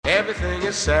everything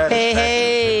is satisfactory.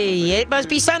 Hey, it must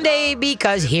be Sunday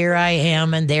because here I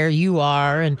am and there you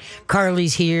are and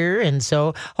Carly's here. And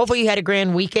so hopefully you had a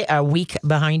grand week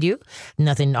behind you.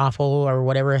 Nothing awful or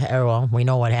whatever. Well, we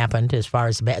know what happened as far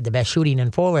as the best shooting in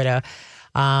Florida.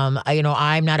 I'm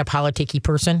not a politicky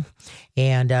person,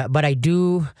 but I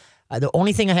do. The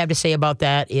only thing I have to say about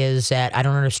that is that I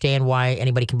don't understand why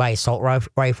anybody can buy assault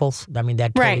rifles. I mean,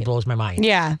 that totally blows my mind.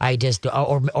 Yeah. I just,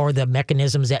 or the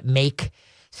mechanisms that make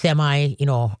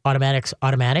automatics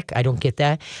automatic. I don't get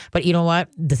that. But you know what?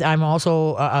 I'm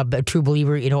also a true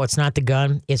believer, it's not the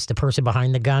gun, it's the person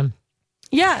behind the gun.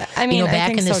 Yeah, I mean, back I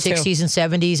think in the so 60s too.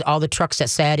 and 70s, all the trucks that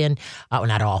sat in,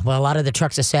 not all, but a lot of the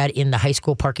trucks that sat in the high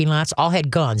school parking lots all had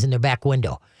guns in their back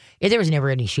window. There was never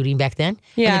any shooting back then.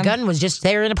 Yeah. And the gun was just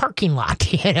there in the parking lot,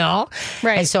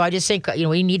 Right. And so I just think,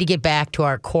 we need to get back to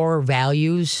our core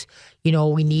values.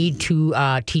 We need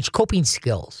to teach coping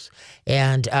skills.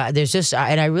 And there's just,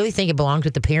 and I really think it belongs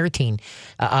with the parenting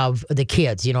of the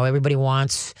kids. Everybody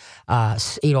wants,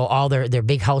 all their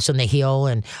big house on the hill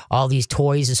and all these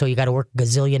toys. And so you got to work a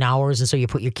gazillion hours. And so you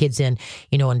put your kids in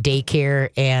daycare.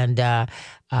 And,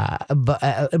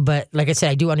 but like I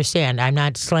said, I do understand. I'm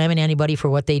not slamming anybody for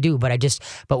what they do,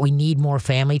 but we need more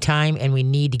family time and we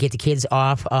need to get the kids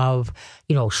off of,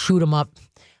 shoot 'em up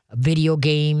video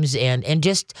games and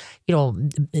just,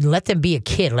 let them be a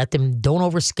kid. Don't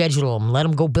overschedule them. Let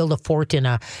them go build a fort in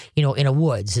a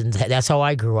woods. And that's how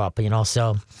I grew up,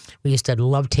 so we used to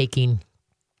love taking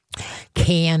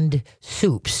canned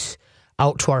soups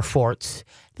out to our forts.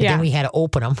 But then we had to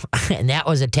open them, and that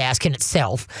was a task in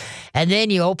itself. And then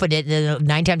you opened it, and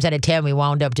 9 times out of 10, we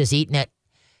wound up just eating it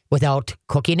without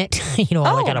cooking it, like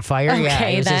on a fire.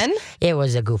 Okay, It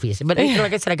was the goofiest. But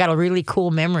like I said, I got really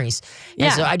cool memories.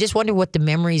 And so I just wonder what the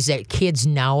memories that kids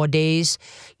nowadays,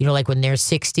 like when they're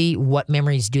 60, what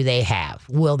memories do they have?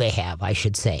 Will they have, I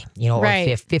should say, right.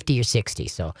 or 50 or 60.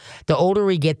 So the older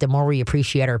we get, the more we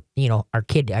appreciate our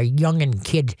young and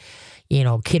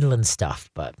kidlin stuff.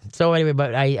 But so anyway,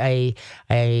 but I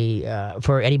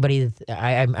for anybody,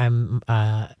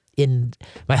 I'm in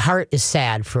my heart is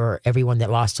sad for everyone that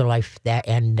lost their life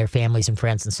and their families and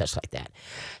friends and such like that.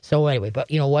 So anyway, but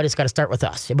what? It's got to start with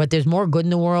us. But there's more good in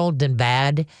the world than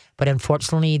bad. But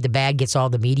unfortunately, the bad gets all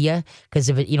the media because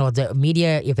if the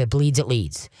media, if it bleeds, it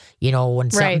leads.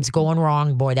 When something's going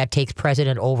wrong, boy, that takes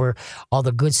precedent over all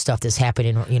the good stuff that's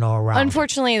happening, around.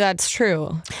 Unfortunately, that's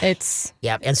true. It's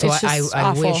and so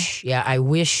I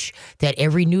wish that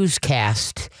every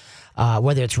newscast.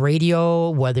 Whether it's radio,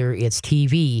 whether it's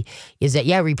TV, is that,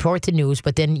 report the news,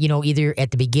 but then, either at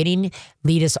the beginning,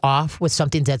 lead us off with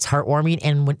something that's heartwarming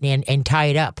and tie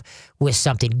it up with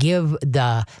something. Give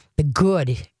the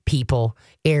good people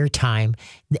airtime,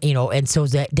 and so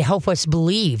that to help us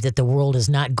believe that the world is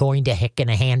not going to heck in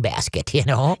a handbasket,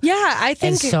 Yeah, I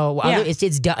think. And so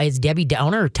it's Debbie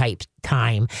Downer type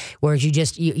time, whereas you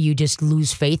just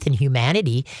lose faith in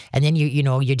humanity, and then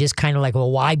you're just kind of like,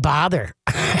 well, why bother?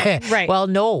 Right. Well,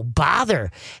 no, bother.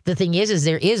 The thing is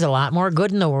there is a lot more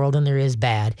good in the world than there is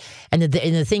bad, and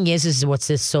the thing is what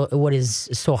is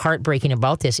so heartbreaking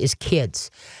about this is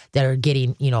kids that are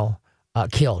getting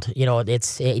killed.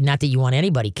 It's not that you want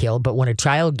anybody killed, but when a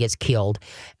child gets killed,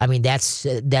 I mean, that's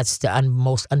the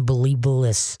most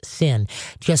unbelievablest sin.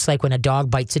 Just like when a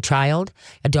dog bites a child,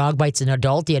 a dog bites an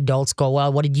adult, the adults go,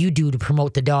 well, what did you do to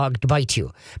promote the dog to bite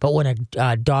you? But when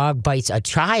a dog bites a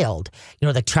child,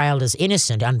 the child is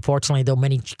innocent. Unfortunately, though,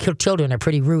 many children are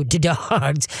pretty rude to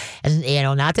dogs. And,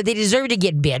 not that they deserve to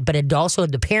get bit, but also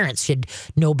the parents should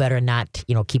know better and not,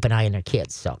 keep an eye on their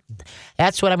kids. So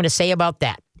that's what I'm going to say about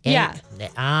that. And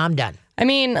I'm done. I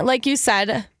mean, like you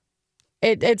said,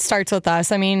 it starts with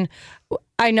us. I mean,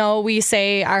 I know we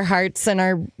say our hearts and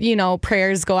our,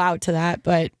 prayers go out to that,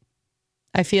 but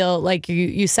I feel like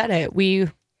you said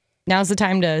it. Now's the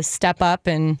time to step up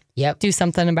and do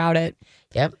something about it.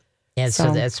 Yep. And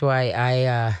so that's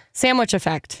why sandwich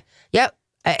effect. Yep.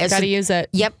 Got to use it.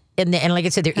 Yep. And like I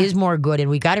said, there is more good, and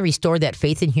we got to restore that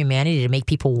faith in humanity to make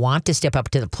people want to step up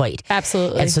to the plate.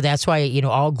 Absolutely. And so that's why,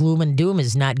 all gloom and doom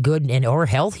is not good or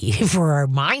healthy for our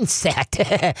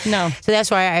mindset. No. So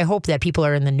that's why I hope that people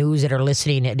are in the news that are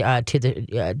listening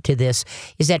to this,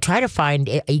 is that try to find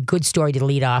a good story to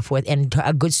lead off with and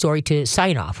a good story to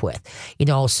sign off with,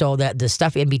 so that the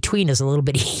stuff in between is a little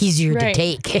bit easier to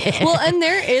take. Well, and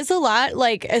there is a lot,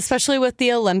 like, especially with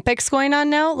the Olympics going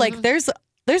on now, like there's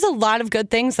a lot of good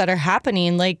things that are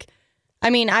happening. Like, I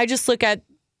mean, I just look at,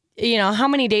 how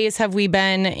many days have we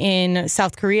been in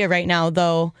South Korea right now,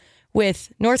 though,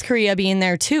 with North Korea being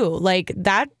there too. Like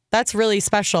that's really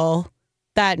special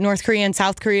that North Korea and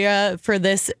South Korea for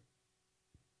this,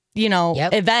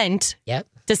 event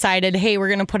decided, hey, we're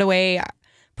going to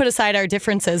put aside our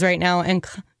differences right now and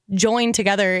join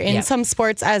together in some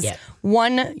sports as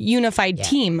one unified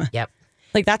team. Yep.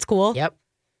 Like, that's cool. Yep.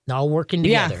 All working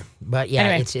together. Yeah. But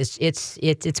Anyway.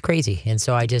 it's crazy. And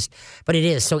so but it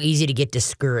is so easy to get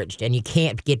discouraged, and you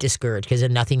can't get discouraged because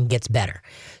then nothing gets better.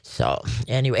 So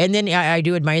anyway, and then I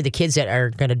do admire the kids that are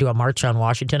going to do a march on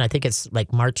Washington. I think it's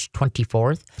like March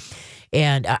 24th.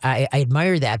 And I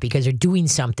admire that because they're doing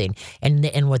something.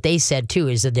 And what they said, too,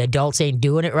 is that the adults ain't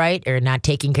doing it right or not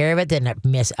taking care of it, then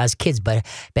us kids best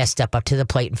step up to the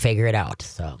plate and figure it out.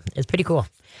 So it's pretty cool.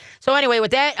 So anyway,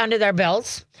 with that under our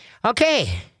belts,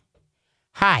 okay.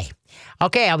 Hi.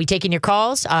 Okay, I'll be taking your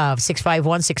calls,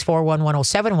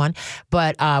 651-641-1071.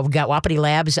 But we got Wapiti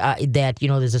Labs that,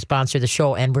 there's a sponsor of the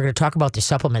show, and we're going to talk about the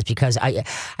supplements because I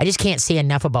just can't say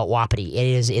enough about Wapiti.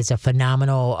 It's a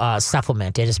phenomenal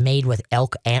supplement. It is made with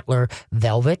elk antler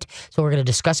velvet. So we're going to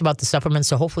discuss about the supplements.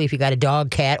 So hopefully if you got a dog,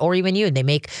 cat, or even you, they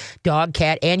make dog,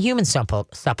 cat, and human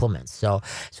supplements. So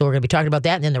we're going to be talking about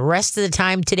that. And then the rest of the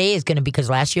time today is going to be,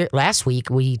 because last week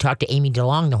we talked to Amy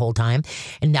DeLong the whole time,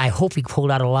 and I hope we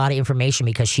pulled out a lot of information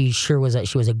because she sure was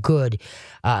a good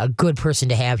person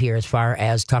to have here as far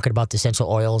as talking about the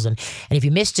essential oils. And if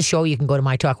you missed the show, you can go to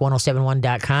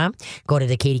mytalk1071.com, go to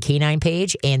the Katie K9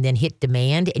 page, and then hit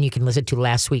demand, and you can listen to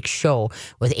last week's show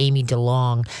with Amy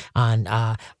DeLong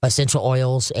on essential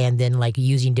oils and then like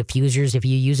using diffusers. If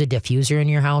you use a diffuser in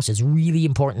your house, it's really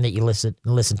important that you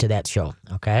listen to that show.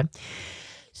 Okay.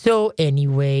 So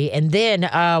anyway, and then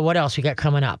what else we got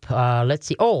coming up? Let's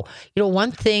see. Oh,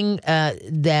 one thing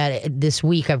that this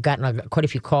week I've gotten quite a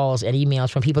few calls and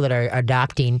emails from people that are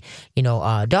adopting,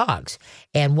 dogs.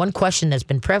 And one question that's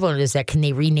been prevalent is that can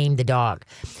they rename the dog?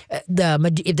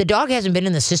 If the dog hasn't been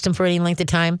in the system for any length of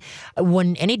time,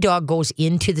 when any dog goes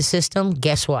into the system,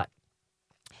 guess what?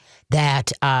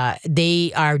 That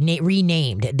they are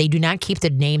renamed. They do not keep the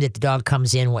name that the dog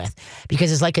comes in with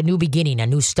because it's like a new beginning, a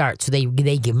new start. So they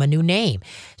give them a new name.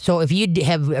 So if you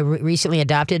have recently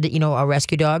adopted, a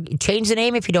rescue dog, change the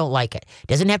name if you don't like it.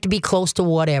 Doesn't have to be close to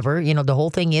whatever. The whole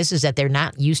thing is that they're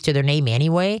not used to their name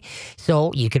anyway.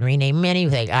 So you can rename them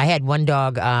anything. I had one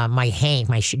dog, my Hank,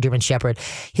 my German Shepherd.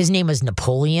 His name was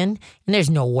Napoleon, and there's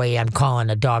no way I'm calling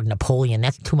a dog Napoleon.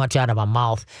 That's too much out of my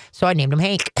mouth. So I named him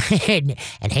Hank, and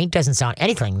Hank doesn't sound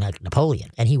anything like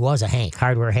Napoleon, and he was a Hank.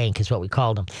 Hardware Hank is what we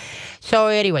called him. So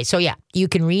anyway, you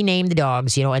can rename the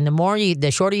dogs, and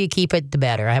the shorter you keep it, the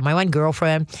better. I have my one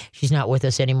girlfriend. She's not with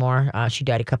us anymore. She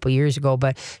died a couple years ago,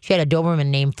 but she had a Doberman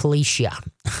named Felicia,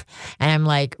 and I'm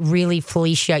like, really,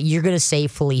 Felicia? You're gonna say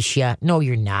Felicia? No,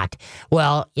 you're not.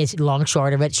 Well, it's long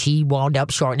short of it. She wound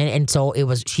up shortening it, and so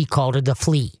she called her the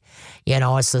Flea.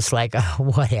 It's just like,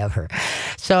 whatever.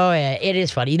 So it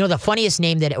is funny. The funniest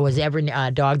name that it was ever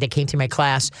a dog that came through my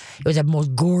class, it was the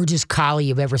most gorgeous collie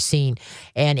you've ever seen.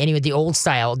 And anyway, the old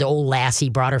style, the old lassie,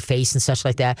 brought her face and such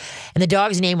like that. And the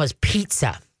dog's name was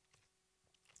Pizza.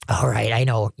 All right, I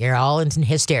know. You're all in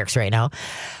hysterics right now.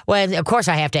 Well, of course,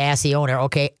 I have to ask the owner,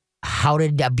 okay, how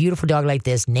did a beautiful dog like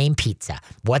this name Pizza?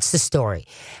 What's the story?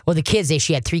 Well,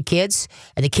 she had 3 kids,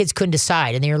 and the kids couldn't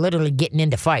decide, and they were literally getting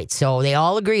into fights. So they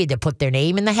all agreed to put their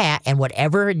name in the hat, and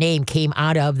whatever name came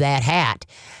out of that hat,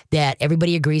 that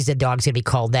everybody agrees the dog's going to be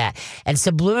called that. And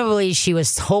subliminally, she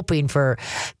was hoping for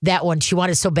that one. She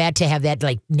wanted so bad to have that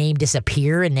name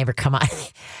disappear and never come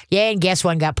out. Yeah, and guess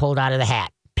one got pulled out of the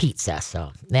hat? Pizza.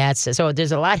 So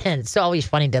there's a lot, and it's always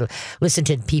funny to listen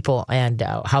to people and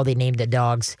how they named the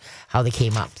dogs, how they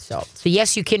came up. So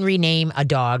yes, you can rename a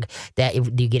dog that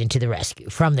you get into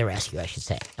from the rescue, I should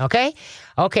say. Okay,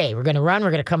 we're gonna run. We're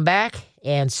gonna come back,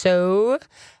 and so is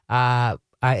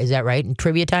that right? In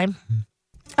trivia time.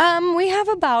 We have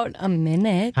about a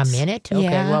minute. A minute? Okay.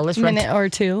 Yeah, well, let's run. A minute or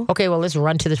two. Okay. Well, let's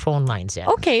run to the phone lines then.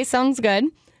 Okay, sounds good.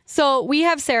 So we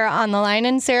have Sarah on the line,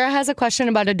 and Sarah has a question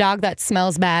about a dog that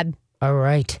smells bad. All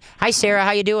right. Hi, Sarah.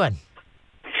 How you doing?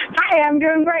 Hi, I'm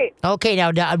doing great. Okay.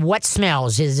 Now, what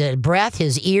smells? Is it breath,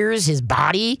 his ears, his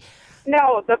body?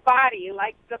 No, the body,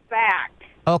 like the back.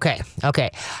 Okay.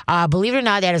 Believe it or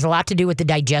not, that has a lot to do with the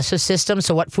digestive system.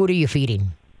 So what food are you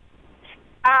feeding?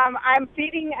 I'm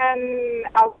feeding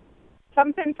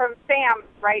something from Sam's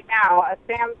right now, a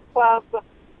Sam's Club.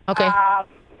 Okay.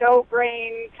 No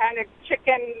grain kind of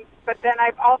chicken, but then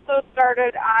I've also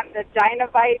started on the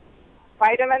Dynavite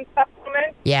vitamin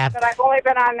supplement. Yeah. But I've only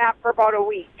been on that for about a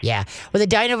week. Yeah. Well, the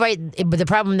Dynavite, but the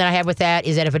problem that I have with that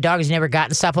is that if a dog has never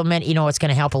gotten a supplement, it's going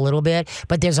to help a little bit,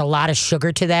 but there's a lot of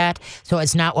sugar to that, so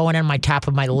it's not one on my top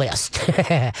of my list.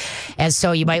 And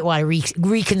so you might want to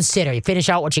reconsider. You finish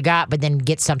out what you got, but then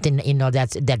get something,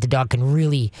 that the dog can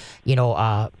really,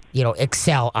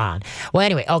 excel on. Well,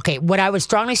 anyway, okay. What I would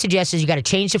strongly suggest is you got to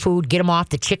change the food, get them off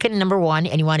the chicken, number one,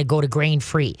 and you want to go to grain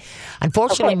free.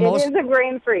 Unfortunately, Okay, it is a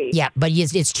grain-free. yeah, but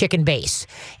it's chicken base.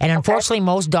 And unfortunately,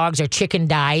 most dogs are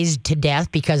chicken-dized to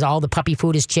death because all the puppy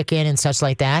food is chicken and such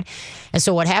like that. And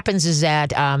so what happens is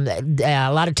that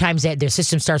a lot of times that their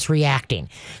system starts reacting.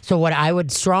 So what I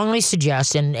would strongly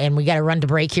suggest, and we got to run to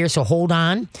break here, so hold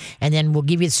on, and then we'll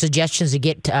give you suggestions to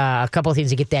get a couple of things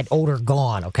to get that odor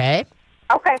gone, okay?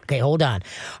 Okay. Okay, hold on.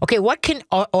 Okay, what can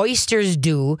oysters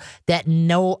do that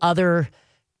no other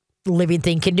living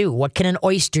thing can do? What can an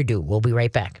oyster do? We'll be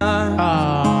right back.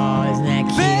 Oh, isn't that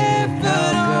cute?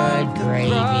 Oh, good gravy.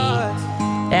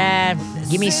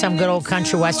 Give me some good old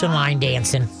country western line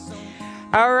dancing.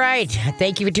 All right.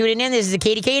 Thank you for tuning in. This is the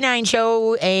Katie K9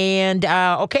 Show. And,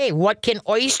 okay, what can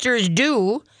oysters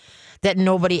do that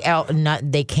nobody else,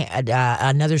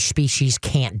 another species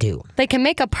can't do? They can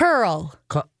make a pearl.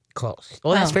 Close.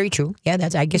 Well, that's very true. Yeah,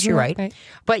 I guess you're right.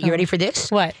 But you ready for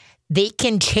this? What? They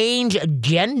can change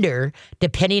gender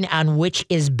depending on which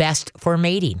is best for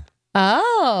mating.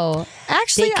 Oh,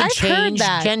 actually, They can I've heard change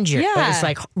that. gender. Yeah. And it's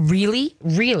like, really?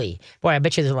 Really? Boy, I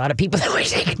bet you there's a lot of people that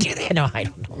wish they could do that. No, I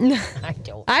don't know. I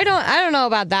don't. I don't know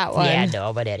about that one. Yeah,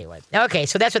 no, but anyway. Okay,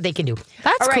 so that's what they can do.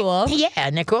 That's All right. cool. Yeah,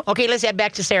 isn't that cool? Okay, let's head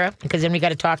back to Sarah, because then we got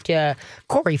to talk to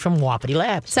Corey from Wapiti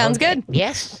Labs. Sounds Okay. good.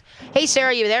 Yes. Hey,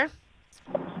 Sarah, you there?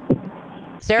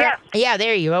 Sarah? Yeah,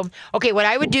 there you go. Okay, what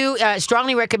I would do,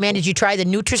 strongly recommend is you try the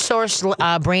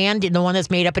Nutrisource brand, the one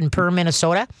that's made up in Perth,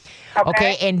 Minnesota.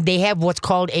 Okay, and they have what's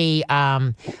called a,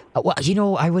 I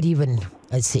would even,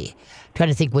 let's see, trying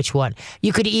to think which one.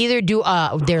 You could either do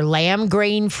their lamb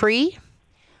grain free,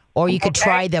 or you could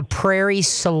try the Prairie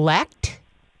Select.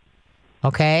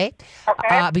 Okay.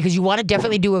 Because you want to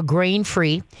definitely do a grain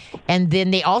free. And then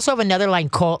they also have another line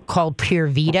called Pure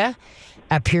Vita.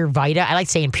 Pure Vita. I like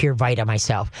saying Pure Vita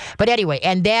myself. But anyway,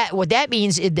 and what that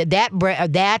means is that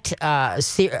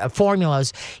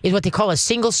formulas is what they call a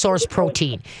single source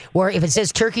protein, where if it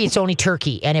says turkey, it's only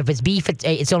turkey, and if it's beef,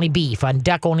 it's only beef. On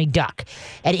duck, only duck.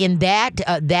 And in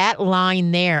that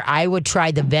line there, I would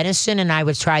try the venison and I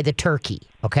would try the turkey.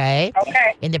 Okay.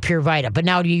 In the Pure Vita. But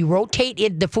now, do you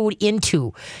rotate the food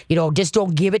into? Just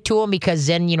don't give it to them, because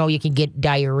then you can get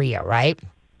diarrhea, right?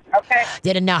 Okay.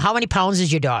 Then now, how many pounds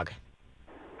is your dog?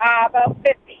 About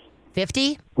 50.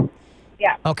 50?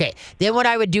 Yeah. Okay. Then what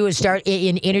I would do is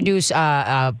introduce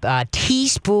a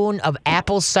teaspoon of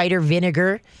apple cider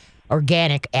vinegar,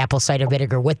 organic apple cider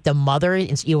vinegar with the mother.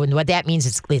 And what that means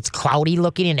is it's cloudy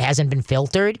looking and it hasn't been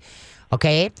filtered.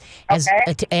 Okay.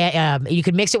 You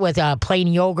can mix it with plain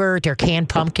yogurt or canned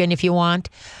pumpkin if you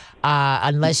want.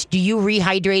 Do you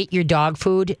rehydrate your dog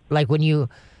food? Like when you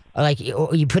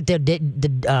put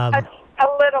A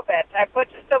little bit. I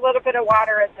put just a little bit of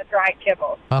water in the dry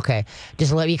kibble. Okay,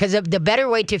 just a little, because the better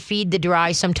way to feed the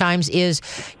dry sometimes is,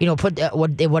 put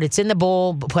what it's in the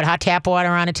bowl, put hot tap water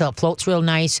on it till it floats real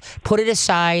nice. Put it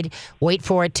aside, wait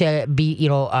for it to be,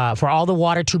 for all the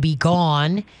water to be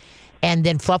gone, and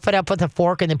then fluff it up with a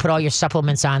fork, and then put all your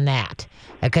supplements on that,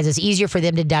 because it's easier for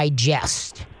them to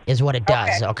digest. Is what it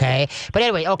does, okay? But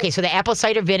anyway, so the apple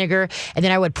cider vinegar, and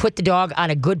then I would put the dog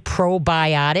on a good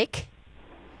probiotic.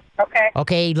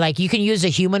 Okay, like you can use a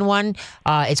human one.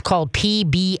 It's called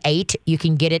PB8. You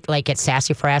can get it like at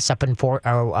Sassafras up in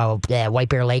White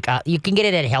Bear Lake. You can get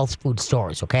it at health food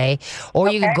stores, okay? Or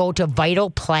you can go to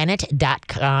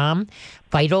vitalplanet.com.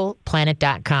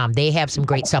 Vitalplanet.com. They have some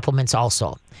great supplements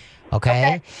also.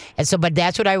 Okay. And so, but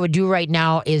that's what I would do right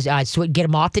now is get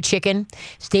them off the chicken,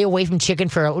 stay away from chicken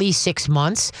for at least 6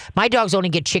 months. My dogs only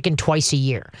get chicken twice a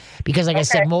year because, like I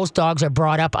said, most dogs are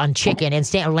brought up on chicken, and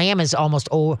lamb is almost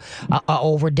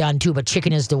overdone too, but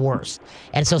chicken is the worst.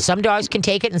 And so some dogs can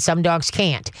take it and some dogs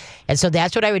can't. And so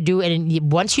that's what I would do. And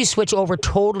once you switch over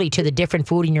totally to the different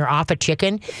food and you're off of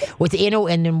chicken,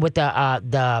 and then with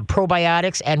the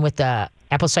probiotics and with the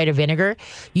apple cider vinegar,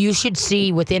 you should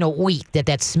see within a week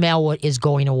that smell is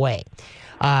going away.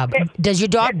 Does your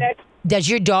dog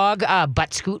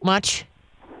butt scoot much?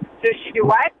 Does she do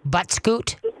what? Butt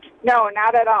scoot? No,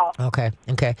 not at all. Okay.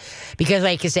 Because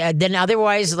like I said, then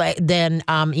otherwise, if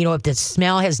the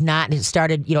smell has not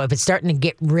started, if it's starting to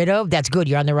get rid of, that's good.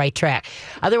 You're on the right track.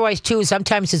 Otherwise, too,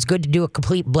 sometimes it's good to do a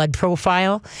complete blood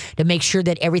profile to make sure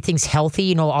that everything's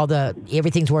healthy.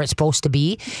 Everything's where it's supposed to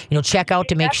be. Check out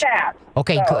to make sure.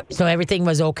 Okay, good. So everything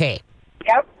was okay.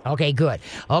 Yep. Okay, good.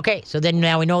 Okay, so then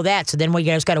now we know that. So then we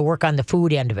just got to work on the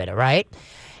food end of it. All right.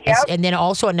 Yep. And then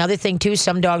also another thing too,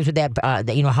 some dogs with that,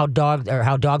 how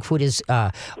dog food is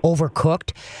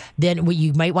overcooked, then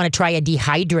you might want to try a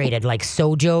dehydrated like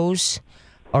Sojo's,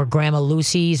 or Grandma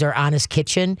Lucy's or Honest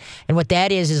Kitchen. And what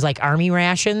that is like Army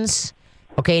rations.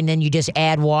 Okay, and then you just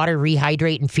add water,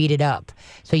 rehydrate, and feed it up.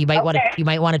 So you might want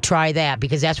to try that,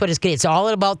 because that's what it's good. It's all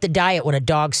about the diet when a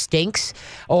dog stinks,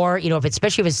 or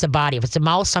especially if it's the body. If it's the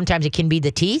mouth, sometimes it can be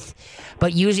the teeth,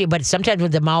 but sometimes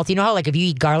with the mouth, you know how like if you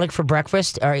eat garlic for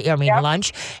breakfast or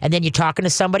lunch, and then you're talking to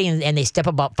somebody and they step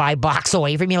about 5 blocks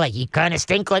away from you, like you kind of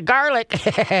stink like garlic.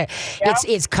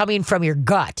 It's coming from your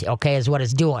gut. Okay, is what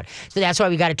it's doing. So that's why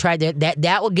we got to try that.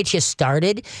 That will get you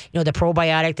started. The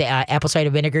probiotic, the apple cider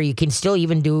vinegar. You can still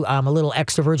even do a little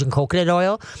extra virgin coconut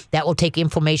oil that will take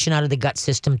inflammation out of the gut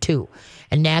system too,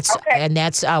 and that's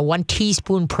 1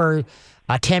 teaspoon per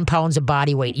 10 pounds of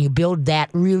body weight. You build that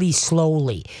really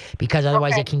slowly, because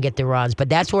otherwise it can get the runs. But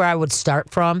that's where I would start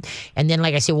from. And then,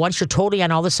 like I said, once you're totally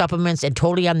on all the supplements and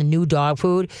totally on the new dog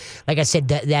food, like I said,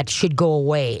 that should go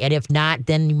away. And if not,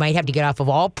 then you might have to get off of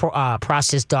all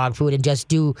processed dog food and just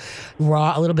do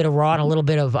raw, a little bit of raw and a little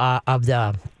bit of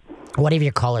the whatever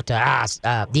you call it,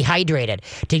 dehydrated,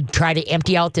 to try to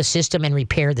empty out the system and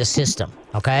repair the system.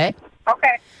 Okay?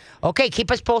 Okay, keep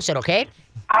us posted, okay?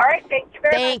 All right, thank you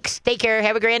very much. Thanks. Take care.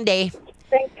 Have a grand day.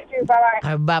 Thank you.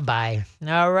 Bye-bye. Bye-bye.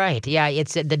 All right. Yeah,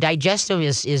 it's the digestive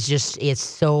is just, it's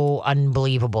so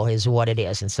unbelievable is what it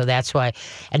is. And so that's why,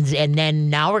 and then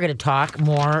now we're going to talk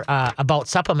more about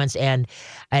supplements, and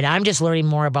I'm just learning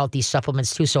more about these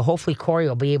supplements too. So hopefully Corey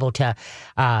will be able to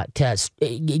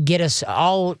get us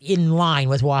all in line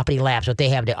with Wapiti Labs, what they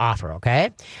have to offer,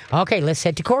 okay? Okay, let's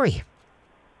head to Corey.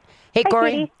 Hey,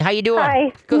 Corey. Katie. How you doing?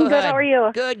 Hi. Good. How are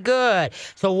you? Good.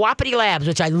 So Wapiti Labs,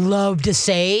 which I love to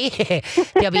say,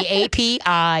 Wapiti.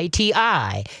 Wapiti.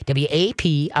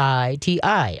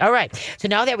 All right. So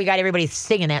now that we got everybody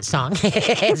singing that song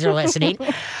as they're listening,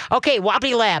 okay,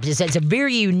 Wapiti Labs it's a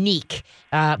very unique.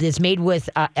 It's made with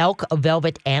elk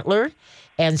velvet antler,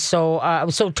 and so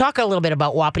talk a little bit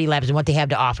about Wapiti Labs and what they have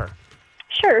to offer.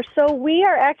 Sure. So we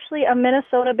are actually a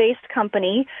Minnesota-based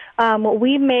company.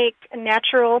 We make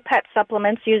natural pet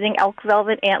supplements using elk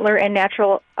velvet antler and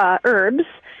natural herbs.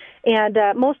 And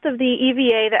most of the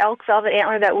EVA, the elk velvet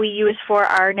antler that we use for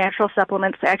our natural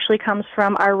supplements, actually comes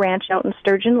from our ranch out in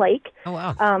Sturgeon Lake. Oh,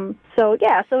 wow. So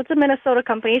it's a Minnesota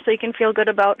company, so you can feel good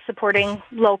about supporting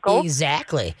local.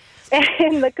 Exactly.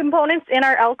 And the components in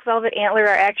our elk velvet antler are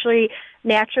actually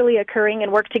naturally occurring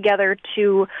and work together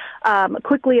to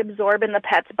quickly absorb in the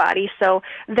pet's body. So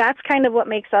that's kind of what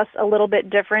makes us a little bit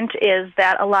different, is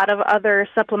that a lot of other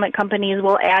supplement companies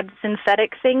will add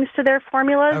synthetic things to their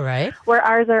formulas, all right, where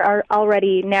ours are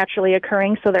already naturally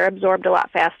occurring, so they're absorbed a lot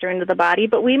faster into the body.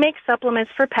 But we make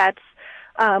supplements for pets.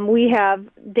 We have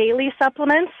daily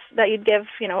supplements that you'd give,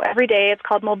 every day. It's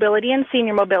called Mobility and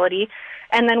Senior Mobility.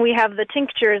 And then we have the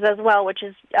tinctures as well, which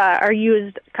are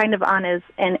used kind of on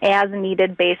an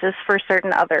as-needed basis for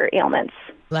certain other ailments.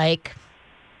 Like?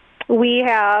 We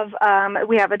have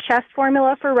a chest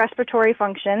formula for respiratory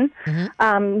function,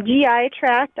 GI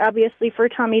tract, obviously for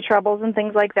tummy troubles and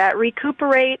things like that.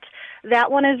 Recuperate,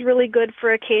 that one is really good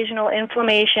for occasional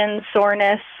inflammation,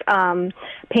 soreness,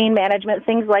 pain management,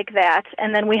 things like that.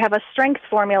 And then we have a strength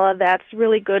formula that's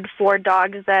really good for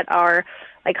dogs that are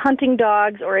like hunting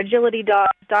dogs or agility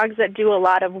dogs that do a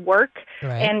lot of work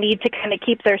and need to kind of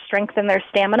keep their strength and their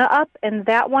stamina up. And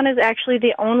that one is actually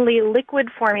the only liquid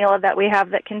formula that we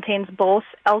have that contains both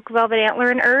elk velvet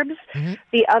antler and herbs. Mm-hmm.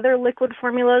 The other liquid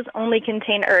formulas only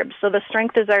contain herbs, so the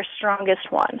strength is our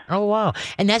strongest one. Oh, wow.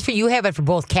 And that's for, you have it for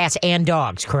both cats and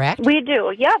dogs, correct? We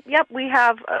do. Yep. We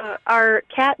have our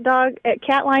cat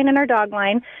line and our dog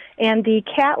line. And the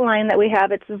cat line that we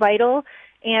have, it's Vital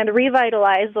and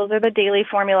Revitalize. Those are the daily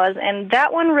formulas, and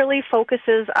that one really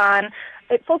focuses on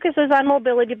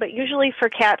mobility, but usually for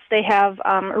cats they have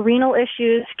renal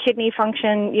issues, kidney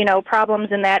function,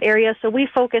 problems in that area. So we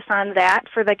focus on that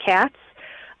for the cats,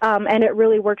 and it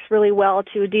really works really well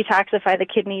to detoxify the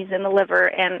kidneys and the liver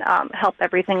and help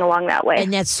everything along that way.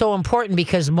 And that's so important,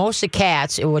 because most of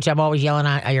cats, which I'm always yelling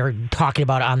at or talking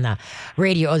about on the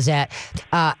radio, is that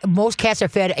most cats are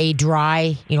fed a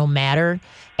dry, matter.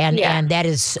 And that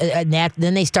is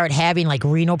then they start having like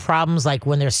renal problems, like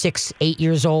when they're 6, 8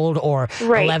 years old, or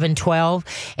 11, 12.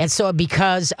 And so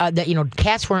because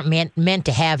cats weren't meant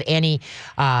to have any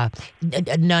carbs.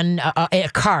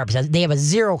 They have a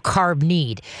zero carb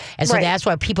need, and so that's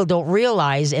why people don't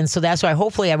realize. And so that's why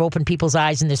hopefully I've opened people's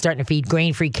eyes, and they're starting to feed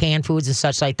grain-free canned foods and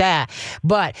such like that.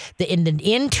 But in the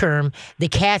interim, the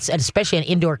cats, especially an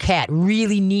indoor cat,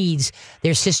 really needs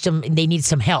their system. They need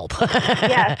some help.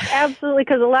 Yes, absolutely,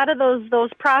 because a lot of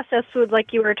those processed foods,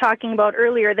 like you were talking about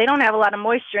earlier, they don't have a lot of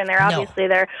moisture in there. No. Obviously,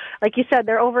 they're, like you said,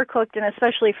 they're overcooked, and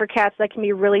especially for cats, that can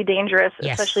be really dangerous,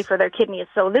 Yes. especially for their kidneys.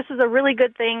 So this is a really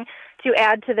good thing to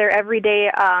add to their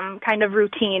everyday kind of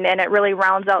routine, and it really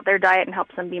rounds out their diet and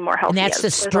helps them be more healthy. And that's the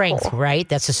as a strength, whole. right?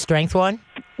 That's the strength one?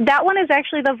 That one is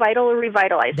actually the Vital or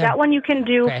Revitalize. That one you can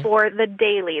do Okay. for the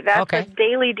daily. That's Okay. a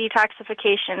daily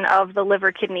detoxification of the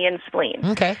liver, kidney, and spleen.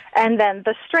 Okay. And then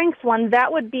the strength one,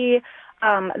 that would be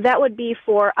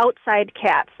for outside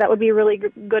cats. That would be really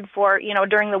good for,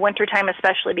 during the wintertime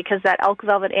especially, because that elk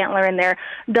velvet antler in there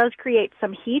does create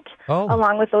some heat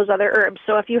along with those other herbs.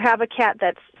 So if you have a cat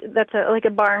that's like a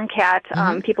barn cat,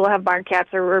 people have barn cats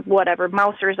or whatever,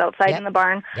 mousers outside in the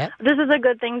barn, this is a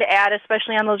good thing to add,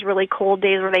 especially on those really cold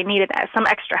days where they needed some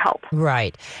extra help.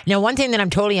 Right. Now, one thing that I'm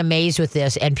totally amazed with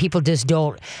this, and people just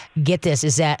don't get this,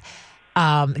 is that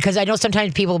because I know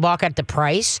sometimes people balk at the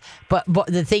price, but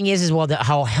the thing is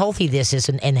how healthy this is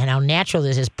and how natural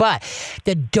this is. But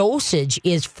the dosage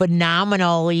is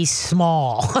phenomenally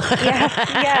small.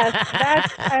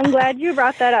 Yes. I'm glad you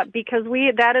brought that up, because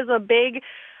that is a big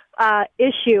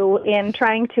issue in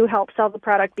trying to help sell the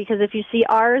product, because if you see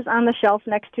ours on the shelf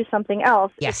next to something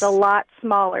else, it's a lot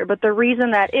smaller. But the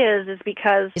reason that is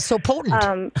because it's so potent.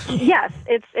 Yes,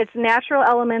 it's natural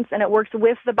elements, and it works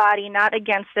with the body, not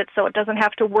against it, so it doesn't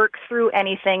have to work through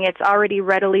anything. It's already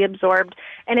readily absorbed.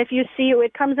 And if you see,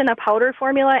 it comes in a powder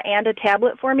formula and a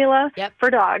tablet formula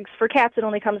for dogs. For cats, it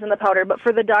only comes in the powder, but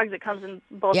for the dogs, it comes in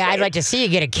both ways. I'd like to see you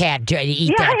get a cat to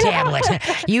eat that tablet.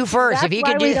 You first. That's if you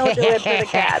why can do we don't do it for the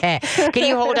cat. Can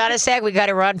you hold on a sec? We got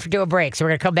to run to a break. So we're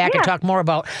going to come back and talk more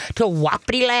about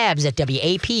Wapiti Labs at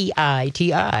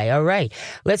WAPITI. All right.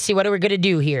 Let's see. What are we going to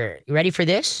do here? You ready for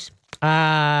this? What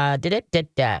I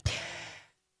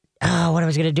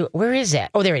was going to do. Where is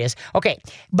that? Oh, there it is. Okay.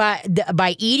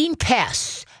 By eating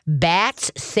pests,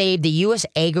 bats save the U.S.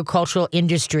 agricultural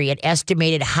industry an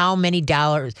estimated how many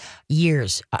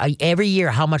years, every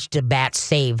year, how much do bats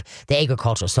save the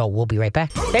agriculture. So we'll be right back.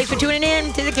 Thanks for tuning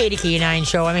in to the Katie Key&I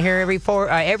Show. I'm here every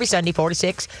Sunday, 4 to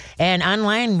 6. And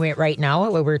online right now,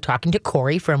 we're talking to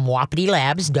Corey from Wapiti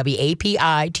Labs,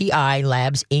 WAPITI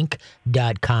Labs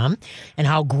Inc.com, and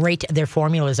how great their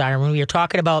formulas are. And when we were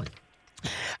talking about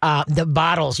the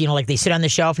bottles, like they sit on the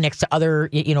shelf next to other,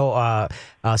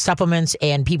 supplements,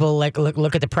 and people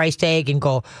look at the price tag and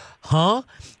go, huh?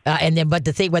 But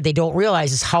what they don't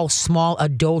realize is how small a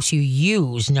dose you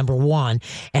use, number one,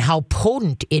 and how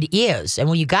potent it is. And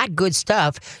when you got good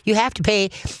stuff, you have to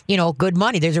pay, good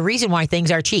money. There's a reason why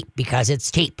things are cheap, because it's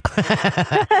cheap.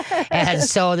 And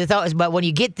so the thought is, but when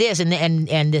you get this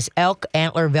and this elk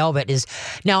antler velvet is,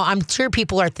 now I'm sure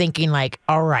people are thinking like,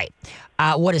 all right,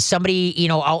 what is somebody,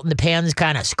 out in the pens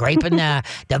kind of scraping the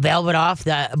velvet off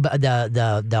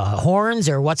the horns,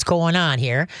 or what's going on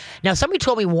here? Now, somebody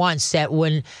told me once that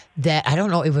I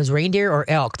don't know if it was reindeer or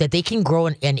elk, that they can grow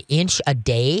an inch a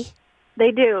day.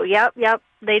 They do. Yep,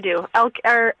 they do. Elk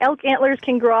antlers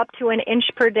can grow up to an inch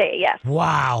per day, yes.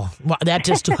 Wow. That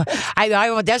just,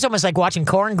 that's almost like watching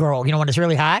corn grow, when it's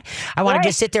really hot. I want to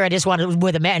just sit there. I just want to,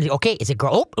 with a mat, and okay, is it grow?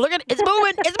 Oh, look at it. It's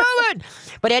moving. It's moving.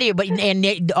 But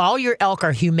anyway, all your elk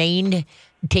are taken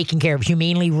care of,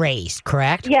 humanely raised,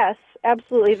 correct? Yes.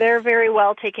 Absolutely. They're very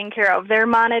well taken care of. They're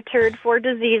monitored for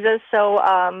diseases, so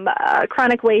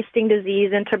chronic wasting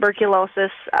disease and tuberculosis,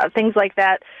 things like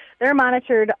that. They're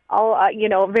monitored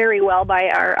very well by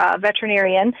our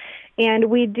veterinarian. And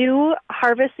we do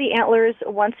harvest the antlers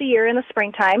once a year in the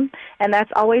springtime, and that's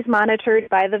always monitored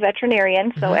by the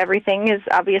veterinarian, so everything is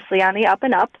obviously on the up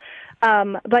and up.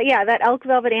 But yeah, that elk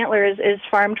velvet antler is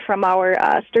farmed from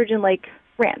our Sturgeon Lake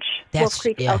Ranch, Wolf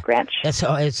Creek Elk Ranch. It's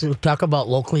talk about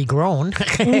locally grown.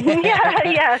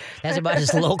 Yes. That's about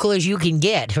as local as you can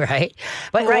get, right?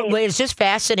 But it's just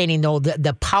fascinating, though,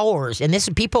 the powers. And this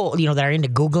people, that are into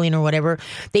Googling or whatever,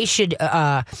 they should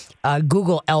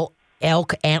Google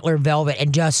elk antler velvet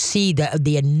and just see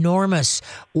the enormous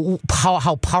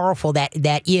how powerful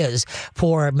that is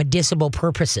for medicinal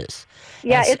purposes.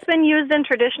 Yeah, it's been used in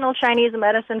traditional Chinese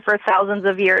medicine for thousands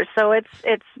of years, so it's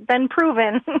been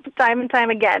proven time and time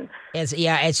again.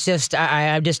 It's just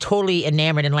I'm just totally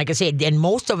enamored, and like I said, and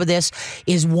most of this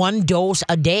is one dose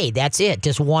a day. That's it,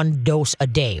 just one dose a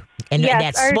day, and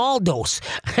that's small dose.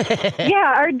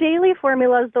 Yeah, our daily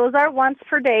formulas, those are once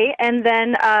per day, and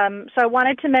then so I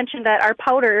wanted to mention that that our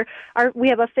powder, we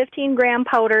have a 15-gram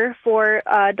powder for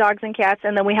dogs and cats,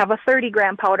 and then we have a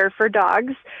 30-gram powder for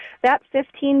dogs. That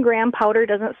 15-gram powder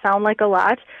doesn't sound like a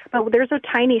lot, but there's a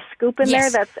tiny scoop in there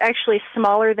that's actually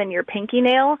smaller than your pinky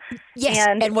nail. Yes,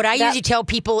 and what I usually tell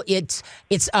people, it's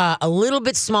a little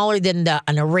bit smaller than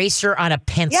an eraser on a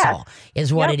pencil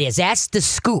is what it is. That's the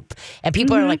scoop. And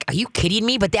people are like, are you kidding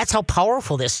me? But that's how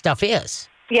powerful this stuff is.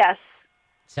 Yes.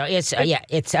 So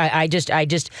I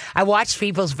watch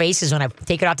people's faces when I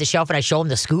take it off the shelf and I show them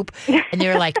the scoop, and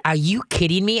they're like, "Are you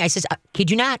kidding me?" I says, "Kid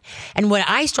you not?" And what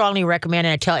I strongly recommend,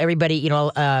 and I tell everybody,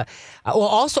 let's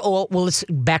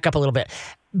back up a little bit.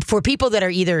 For people that are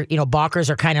either, balkers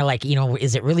or kind of like,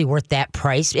 is it really worth that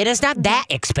price? And it's not that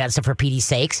expensive for Petey's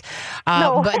sakes.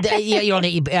 No. But,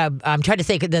 I'm trying to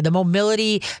think, the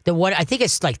mobility, I think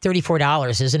it's like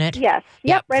 $34, isn't it? Yes.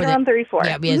 Yep, right around 34.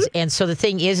 Yeah, and so the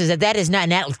thing is that is not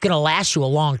going to last you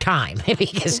a long time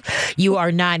because you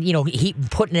are not,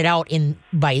 putting it out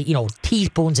by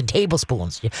teaspoons and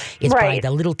tablespoons. It's by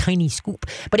the little tiny scoop.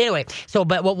 But anyway,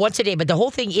 but once a day. But the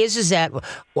whole thing is that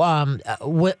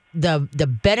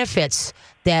the benefits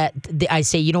that I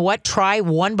say, you know what? Try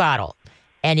one bottle,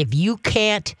 and if you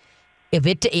can't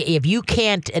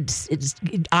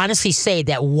honestly say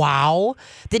that wow,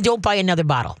 then don't buy another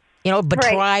bottle. But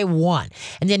try one.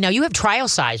 And then now you have trial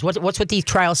size. What's with these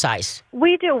trial size?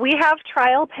 We do. We have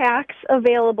trial packs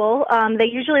available. They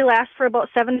usually last for about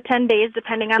 7 to 10 days,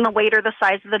 depending on the weight or the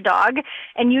size of the dog.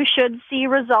 And you should see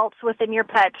results within your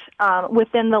pet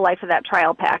within the life of that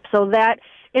trial pack. So that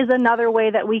is another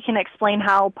way that we can explain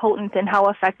how potent and how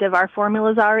effective our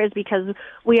formulas are, is because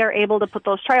we are able to put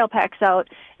those trial packs out.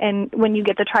 And when you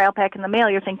get the trial pack in the mail,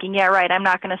 you're thinking, yeah, right, I'm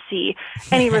not going to see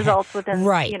any results within,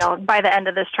 by the end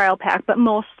of this trial pack. But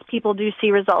most people do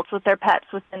see results with their pets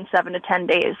within 7 to 10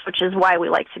 days, which is why we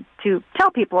like to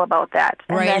tell people about that.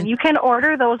 And then you can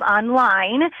order those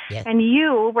online, and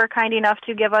you were kind enough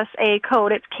to give us a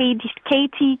code. It's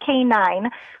KTK9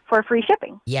 for free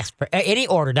shipping. Yes, for any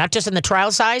order, not just in the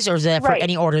trial size, or is that for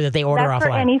any order that they order offline? That's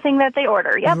for anything that they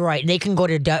order, yep. Right, and they can go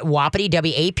to Wapiti,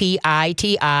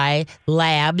 WAPITI,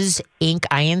 Labs,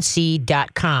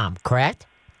 Inc.com, correct?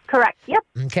 Correct, yep.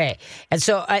 Okay, and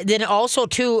so then also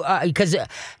too, because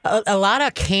a lot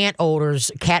of cat owners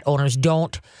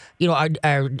don't,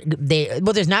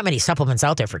 there's not many supplements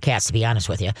out there for cats, to be honest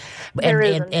with you.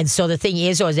 And so the thing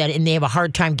is that, and they have a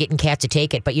hard time getting cats to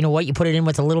take it. But you know what? You put it in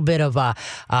with a little bit of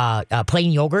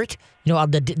plain yogurt.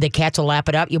 The cats will lap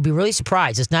it up. You'll be really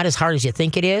surprised. It's not as hard as you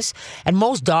think it is. And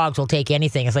most dogs will take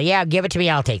anything. It's like, yeah, give it to me.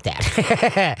 I'll take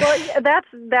that. Well,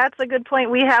 that's a good point.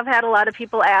 We have had a lot of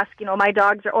people ask, my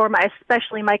dogs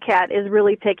especially my cat is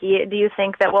really picky. Do you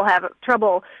think that we'll have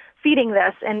trouble feeding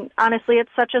this? And honestly, it's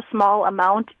such a small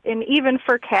amount. And even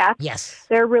for cats,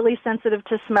 they're really sensitive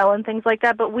to smell and things like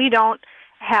that. But we don't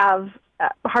have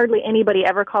hardly anybody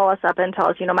ever call us up and tell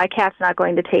us, my cat's not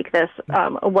going to take this.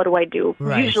 What do I do?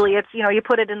 Right. Usually it's, you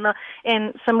put it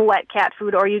in some wet cat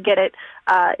food, or you get it,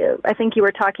 I think you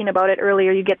were talking about it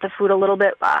earlier, you get the food a little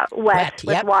bit wet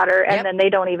with water, and then they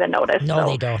don't even notice. No,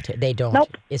 they don't. They don't.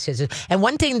 Nope. And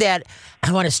one thing that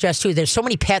I want to stress too, there's so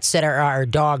many pets that are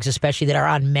dogs, especially, that are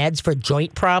on meds for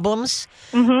joint problems.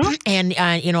 Mm-hmm. And,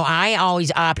 I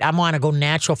always I want to go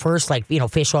natural first, like,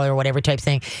 fish oil or whatever type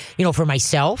thing, for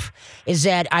myself, is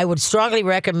that I would strongly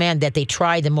recommend that they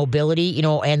try the Mobility,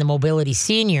 and the Mobility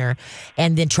Senior,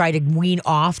 and then try to wean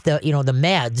off the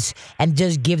meds and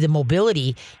just give the Mobility,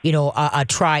 a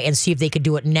try and see if they could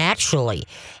do it naturally.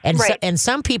 And and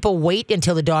some people wait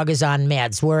until the dog is on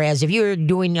meds, whereas if you're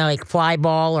doing like fly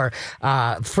ball or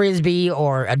frisbee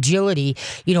or agility,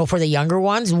 for the younger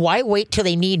ones, why wait till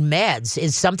they need meds?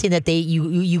 Is something that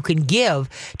you can give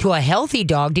to a healthy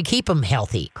dog to keep them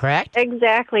healthy, correct?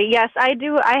 Exactly. Yes, I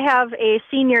do. I have a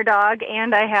senior dog,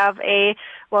 and I have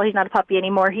he's not a puppy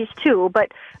anymore. He's 2,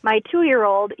 but my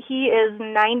 2-year-old, he is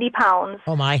 90 pounds.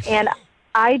 Oh my! And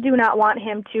I do not want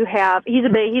him to have. He's a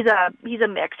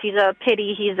mix. He's a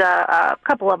pitty. He's a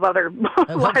couple of other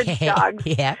large dogs.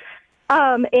 Yeah.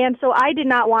 And so I did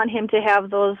not want him to have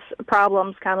those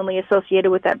problems commonly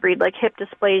associated with that breed, like hip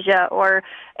dysplasia or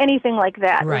anything like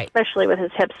that, especially with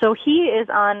his hips. So he is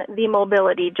on the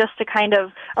Mobility, just to kind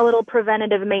of a little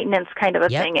preventative maintenance kind of a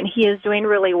thing, and he is doing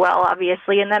really well,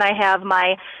 obviously. And then I have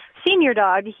my senior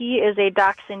dog. He is a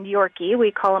Dachshund Yorkie. We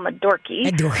call him a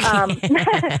Dorkie.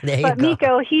 But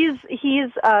Miko, he's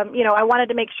I wanted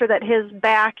to make sure that his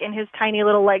back and his tiny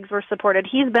little legs were supported.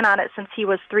 He's been on it since he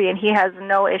was 3, and he has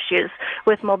no issues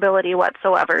with mobility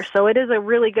whatsoever. So it is a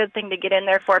really good thing to get in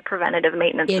there for preventative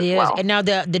maintenance as well. It is. And now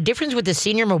the difference with the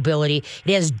senior Mobility,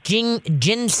 it has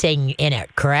ginseng in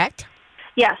it, correct?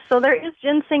 Yes, so there is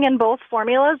ginseng in both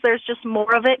formulas. There's just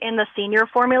more of it in the senior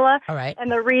formula. All right. And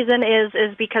the reason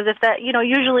is because if that,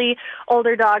 usually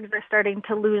older dogs are starting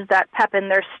to lose that pep in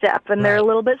their step, and they're a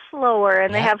little bit slower,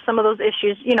 and they have some of those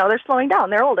issues. They're slowing down.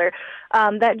 They're older.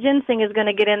 That ginseng is going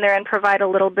to get in there and provide a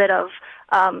little bit of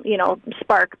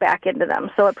spark back into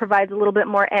them. So it provides a little bit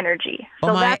more energy.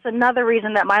 So that's another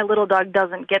reason that my little dog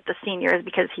doesn't get the senior, is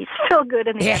because he's still good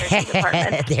in the energy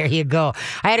department. There you go.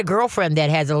 I had a girlfriend that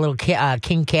has a little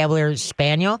King Cavalier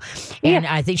Spaniel, and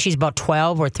I think she's about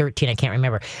 12 or 13. I can't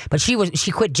remember. But she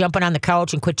quit jumping on the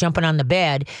couch and quit jumping on the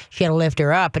bed. She had to lift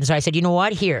her up. And so I said, you know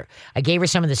what? Here. I gave her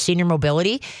some of the senior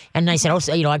mobility. And I said,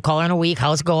 I'd call her in a week.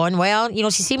 How's it going? Well,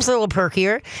 she seems a little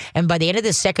perkier. And by the end of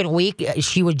the second week,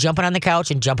 she was jumping on the couch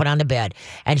and jumping on the bed,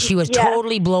 and she was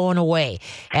totally blown away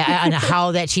on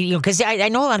how that she, because I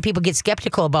know a lot of people get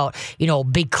skeptical about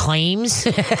big claims,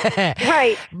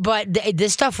 right? But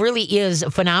this stuff really is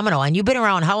phenomenal. And you've been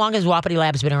around. How long has Wapiti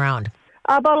Labs been around?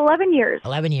 About 11 years.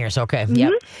 11 years. Okay. Mm-hmm.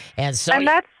 Yep. And so,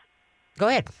 that's go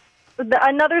ahead.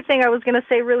 Another thing I was going to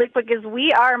say really quick is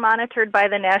we are monitored by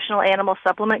the National Animal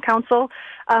Supplement Council,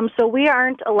 so we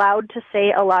aren't allowed to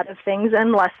say a lot of things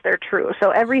unless they're true. So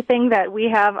everything that we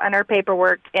have on our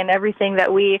paperwork and everything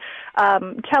that we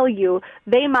tell you,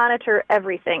 they monitor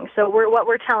everything. So what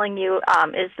we're telling you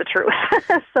is the truth.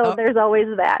 So there's always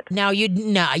that. Now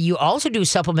you also do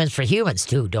supplements for humans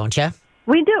too, don't you?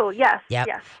 We do, yes. Yep.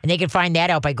 Yes. And they can find that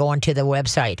out by going to the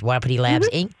website,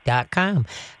 wapitilabsinc.com.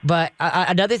 But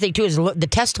another thing, too, is the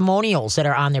testimonials that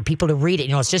are on there, people to read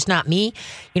it. It's just not me,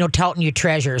 touting your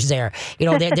treasures there.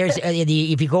 There's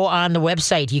if you go on the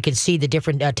website, you can see the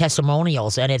different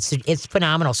testimonials, and it's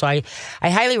phenomenal. So I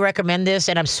highly recommend this,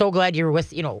 and I'm so glad you're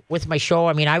with my show.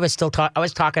 I mean, I was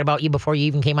talking about you before you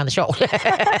even came on the show.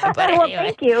 But well,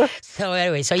 thank you. So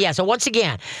anyway, so once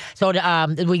again,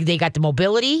 they got the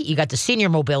mobility, you got the senior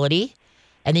mobility,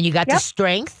 and then you got the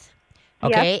strength.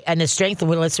 Okay, and the strength,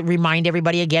 let's remind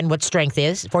everybody again what strength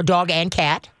is for dog and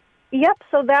cat. Yep,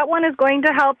 so that one is going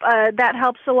to help. That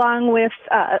helps along with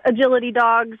agility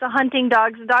dogs, hunting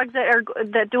dogs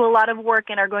that do a lot of work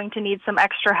and are going to need some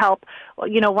extra help,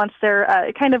 once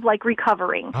they're kind of like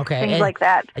recovering, things like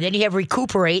that. And then you have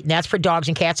recuperate, and that's for dogs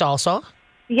and cats also.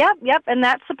 Yep, and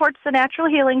that supports the natural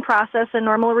healing process and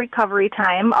normal recovery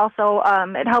time. Also,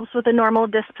 it helps with the normal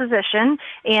disposition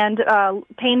and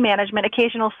pain management,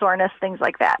 occasional soreness, things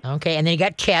like that. Okay, and then you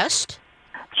got chest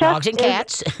dogs and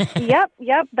cats. Yep.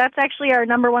 That's actually our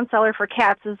number one seller for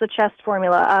cats is the chest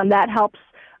formula. That helps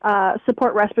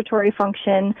support respiratory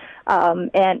function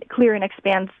and clear and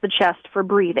expands the chest for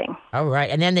breathing. All right,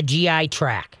 and then the GI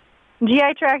tract.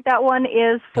 GI tract, that one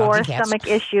is for stomach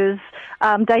issues,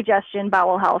 digestion,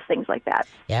 bowel health, things like that.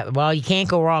 Yeah, well, you can't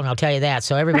go wrong, I'll tell you that.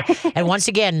 So everybody, and once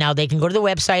again, now they can go to the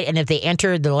website, and if they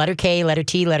enter the letter K, letter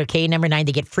T, letter K, number 9,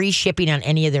 they get free shipping on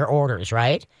any of their orders,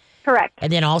 right? Correct.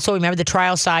 And then also, remember the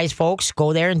trial size, folks.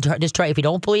 Go there and just try. If you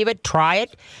don't believe it, try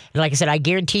it. And like I said, I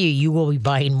guarantee you will be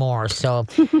buying more. So,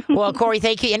 well, Corey,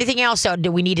 thank you. Anything else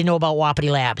do we need to know about Wapiti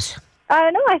Labs?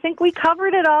 No, I think we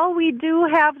covered it all. We do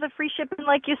have the free shipping,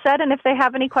 like you said, and if they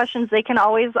have any questions, they can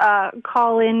always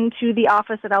call in to the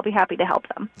office, and I'll be happy to help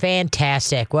them.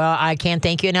 Fantastic. Well, I can't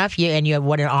thank you enough,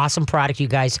 what an awesome product you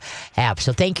guys have.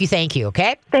 So thank you,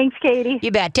 okay? Thanks, Katie.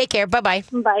 You bet. Take care. Bye-bye.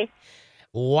 Bye.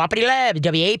 Wapiti Labs,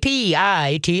 Wapiti,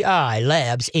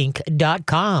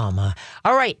 labsinc.com.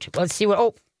 All right, let's see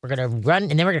what... we're going to run,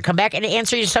 and then we're going to come back and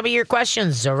answer some of your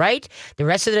questions, all right? The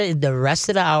rest of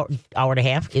the hour and a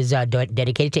half is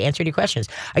dedicated to answering your questions.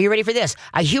 Are you ready for this?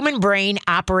 A human brain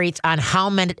operates on how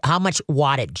much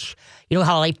wattage? You know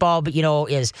how a light bulb,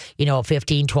 is,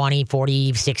 15, 20,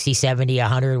 40, 60, 70,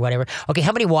 100, whatever. Okay,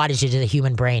 how many wattage is a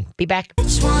human brain? Be back.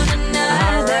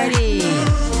 All righty.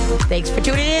 Thanks for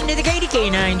tuning in to the Katie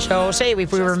K9 Show. Say,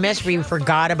 if we were remiss, we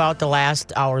forgot about the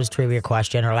last hour's trivia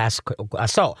question,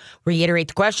 so, reiterate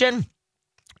the question.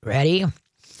 Ready?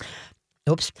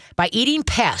 Oops. By eating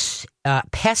pest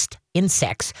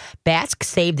insects, bats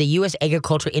save the U.S.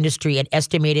 agriculture industry an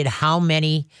estimated how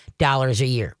many dollars a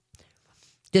year?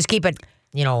 Just keep it,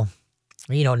 not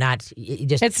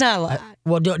just. It's not a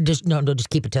lot. Just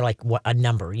keep it to like a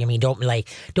number. I mean, don't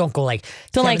go like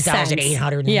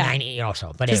 7,890.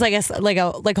 So, but just anyway. like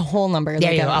a whole number. Yeah,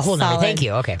 like a whole number. Thank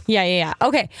you. Okay. Yeah.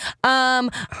 Okay.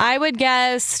 I would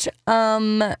guess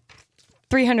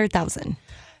 $300,000.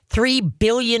 $3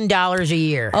 billion a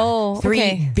year. Oh,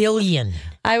 okay. $3 billion.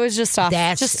 I was just off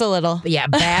just a little. Yeah,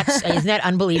 bats. Isn't that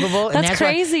unbelievable? That's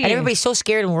crazy. And everybody's so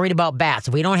scared and worried about bats.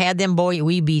 If we don't have them, boy,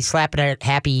 we'd be slapping at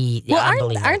happy.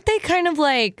 Well, aren't they kind of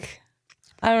like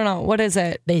I don't know. What is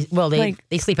it? They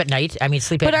sleep at night. I mean,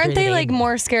 sleep. But at aren't they like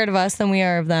more scared of us than we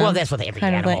are of them? Well, that's what every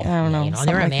kind animal. of like, I don't know. You know,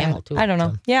 they're a like mammal that. too. I don't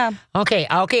know. So. Yeah. Okay.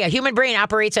 A human brain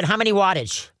operates at how many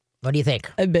wattage? What do you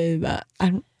think?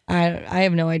 I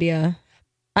have no idea.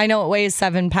 I know it weighs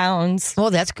 7 pounds. Well,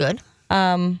 that's good.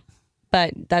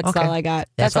 But that's all I got.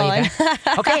 That's all I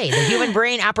got. Okay, the human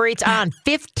brain operates on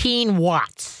 15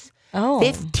 watts. Oh.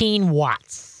 15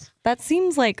 watts. That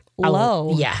seems like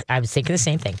low. Yeah, I was thinking the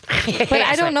same thing. But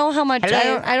I don't know how much.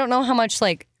 I don't know how much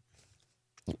like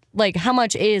how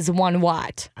much is 1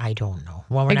 watt. I don't know.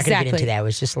 Well, we're not going to get into that. It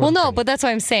was just a little no, but that's what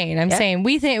I'm saying. I'm saying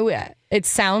we think it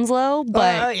sounds low,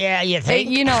 but yeah, you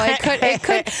think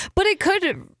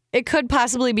it could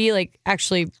possibly be like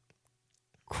actually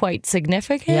quite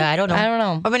significant. Yeah, I don't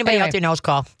know. If anybody out there knows,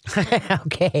 call.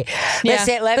 Okay. Yeah.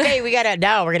 Okay, we got it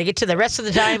now. We're going to get to the rest of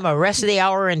the time. The rest of the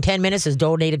hour and 10 minutes is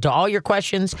donated to all your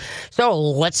questions. So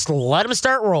let's let them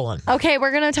start rolling. Okay,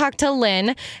 we're going to talk to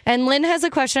Lynn. And Lynn has a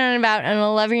question about an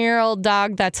 11-year-old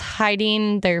dog that's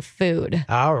hiding their food.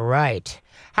 All right.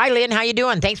 Hi, Lynn. How you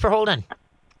doing? Thanks for holding.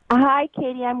 Hi,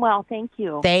 Katie. I'm well. Thank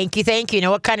you. Thank you. You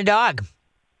know what kind of dog?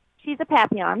 She's a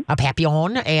Papillon. A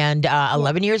Papillon, and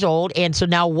 11 years old. And so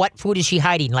now what food is she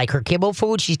hiding? Like her kibble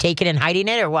food? She's taking and hiding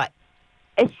it, or what?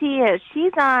 She is.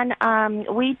 She's on,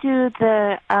 we do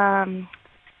the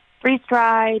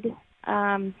freeze-dried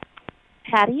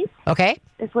patties. Okay.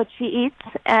 Is what she eats.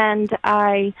 And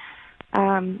I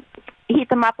heat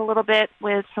them up a little bit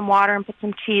with some water and put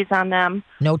some cheese on them.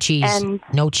 No cheese. And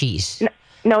no cheese.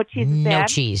 No cheese is bad? No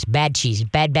cheese. Bad cheese.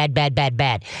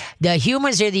 Bad. The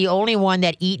humans are the only one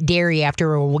that eat dairy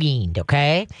after a weaned,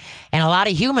 okay? And a lot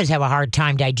of humans have a hard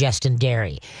time digesting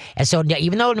dairy. And so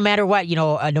even though no matter what,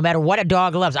 no matter what a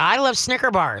dog loves, I love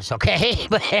Snicker bars, okay?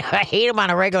 But I hate them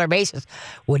on a regular basis.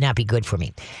 Would not be good for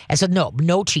me. And so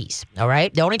no cheese, all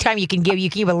right? The only time you can give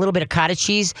a little bit of cottage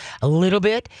cheese, a little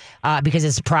bit, because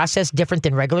it's processed different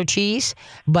than regular cheese,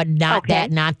 but not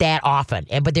that often.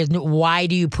 But why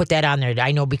do you put that on there?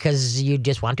 I know because you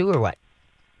just want to, or what?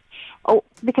 Oh,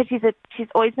 because she's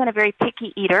always been a very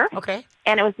picky eater. Okay.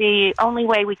 And it was the only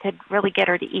way we could really get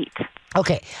her to eat.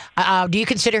 Okay. Do you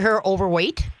consider her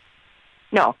overweight?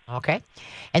 No. Okay.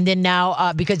 And then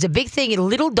now, because the big thing in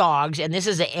little dogs, and this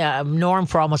is a norm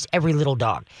for almost every little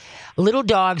dog, little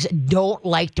dogs don't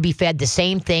like to be fed the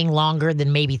same thing longer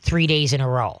than maybe 3 days in a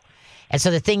row. And so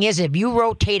the thing is, if you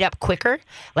rotate up quicker,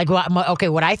 like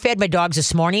what I fed my dogs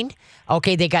this morning,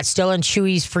 okay, they got Stella and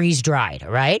Chewy's freeze-dried,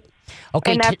 right?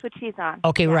 Okay, and that's what she's on.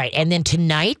 Okay, yeah. Right. And then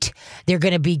tonight they're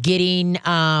going to be getting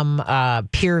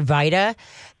Pure Vita.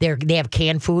 They have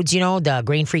canned foods, the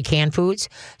grain-free canned foods.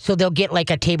 So they'll get like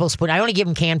a tablespoon. I only give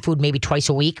them canned food maybe twice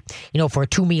a week, for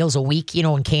 2 meals a week,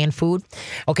 in canned food.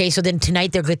 Okay, so then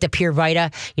tonight they'll get the Pure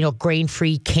Vita,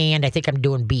 grain-free canned. I think I'm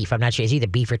doing beef. I'm not sure. It's either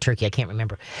beef or turkey. I can't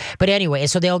remember. But anyway,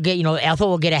 so they'll get, Ethel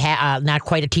will get not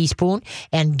quite a teaspoon,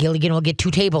 and Gilligan will get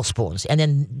 2 tablespoons, and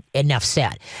then enough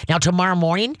said. Now tomorrow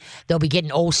morning they'll be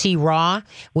getting OC Raw,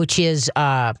 which is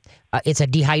it's a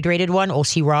dehydrated one,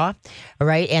 OC Raw, all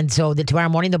right? And so tomorrow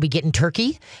morning they'll be getting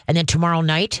turkey, and then tomorrow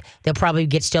night they'll probably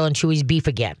get Stella and Chewy's beef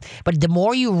again. But the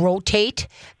more you rotate,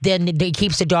 then it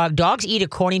keeps the dog. Dogs eat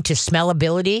according to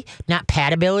smellability, not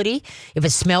patability. If it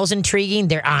smells intriguing,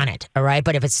 they're on it, all right?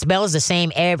 But if it smells the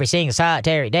same every single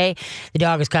solitary day, the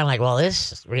dog is kind of like, well,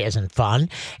 this isn't fun.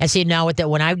 And see, now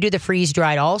when I do the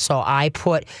freeze-dried also, I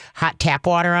put hot tap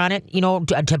water on it,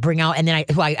 to bring out, and then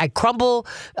I crumble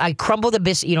the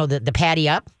biscuit, the patty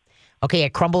up. Okay, I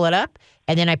crumble it up,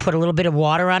 and then I put a little bit of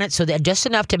water on it, so that just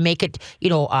enough to make it,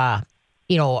 like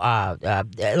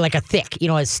a thick,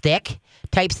 it's thick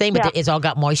type thing, but it's all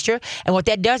got moisture. And what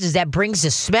that does is that brings the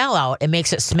smell out and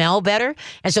makes it smell better.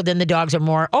 And so then the dogs are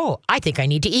more, I think I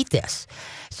need to eat this.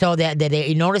 So that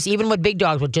you notice, even with big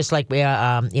dogs, with just like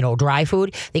dry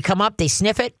food, they come up, they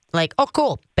sniff it, like, oh,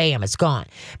 cool, bam, it's gone.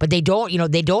 But they don't,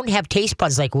 they don't have taste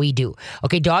buds like we do.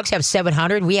 Okay, dogs have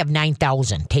 700, we have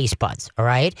 9,000 taste buds. All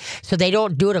right, so they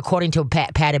don't do it according to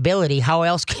patability. How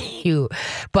else can you?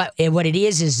 But what it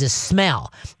is the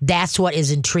smell. That's what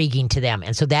is intriguing to them,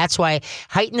 and so that's why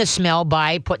heighten the smell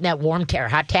by putting that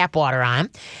hot tap water on,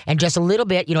 and just a little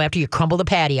bit, after you crumble the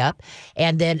patty up,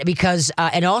 and then because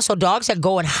and also dogs that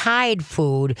go and hide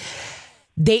food,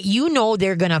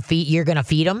 they're gonna feed. You're gonna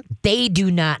feed them. They do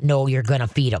not know you're gonna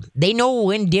feed them. They know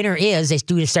when dinner is. They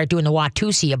start doing the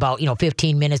Watusi about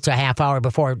 15 minutes to a half hour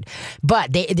before.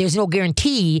 But there's no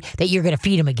guarantee that you're gonna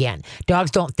feed them again. Dogs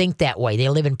don't think that way. They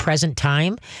live in present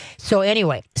time. So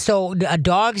anyway,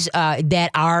 dogs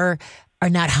that are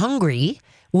not hungry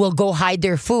will go hide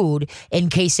their food in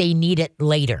case they need it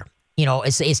later.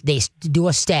 They do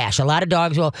a stash. A lot of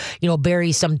dogs will,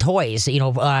 bury some toys,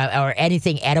 or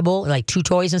anything edible, like chew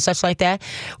toys and such like that.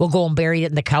 Will go and bury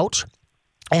it in the couch.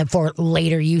 And for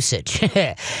later usage.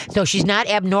 So she's not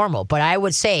abnormal, but I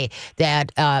would say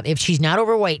that if she's not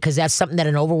overweight, because that's something that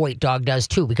an overweight dog does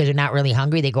too, because they're not really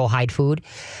hungry, they go hide food.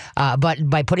 But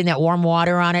by putting that warm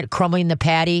water on it, crumbling the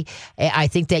patty, I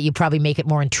think that you probably make it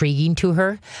more intriguing to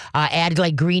her. Add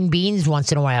like green beans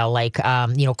once in a while, like,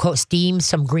 steam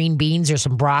some green beans or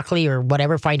some broccoli or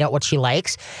whatever, find out what she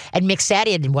likes, and mix that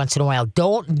in once in a while.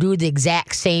 Don't do the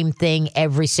exact same thing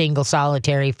every single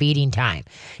solitary feeding time.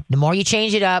 The more you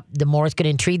change it up, the more it's going to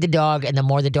intrigue the dog, and the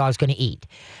more the dog's going to eat.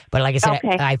 But like I said,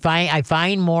 Okay. I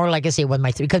find more, like I say, with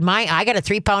my because I got a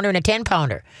 3-pounder and a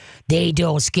 10-pounder. They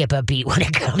don't skip a beat when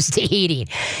it comes to eating,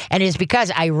 and it's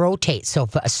because I rotate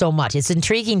so much. It's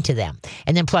intriguing to them,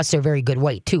 and then plus they're very good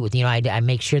weight too. I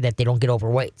make sure that they don't get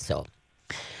overweight. So,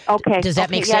 Okay. Does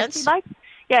that make sense?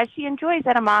 She enjoys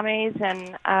edamames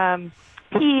and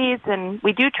peas, and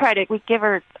we give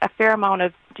her a fair amount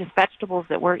of just vegetables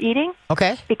that we're eating.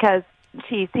 Okay. Because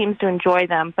she seems to enjoy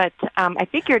them. But I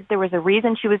figured there was a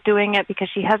reason she was doing it, because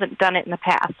she hasn't done it in the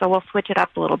past. So we'll switch it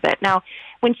up a little bit. Now,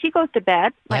 when she goes to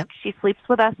bed, like she sleeps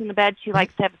with us in the bed, she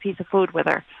likes to have a piece of food with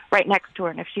her right next to her.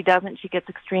 And if she doesn't, she gets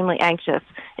extremely anxious.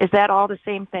 Is that all the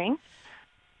same thing?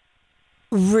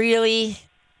 Really?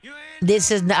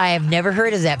 I have never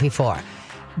heard of that before.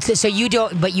 So you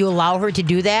don't, but you allow her to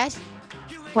do that?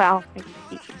 Well,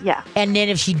 yeah. And then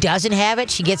if she doesn't have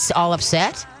it, she gets all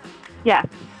upset? Yes.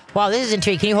 Wow, this is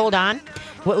intriguing. Can you hold on?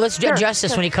 Well, let's adjust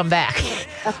this when you come back.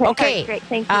 Okay. Great.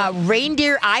 Thank you.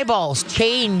 Reindeer eyeballs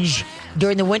change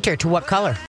during the winter to what color?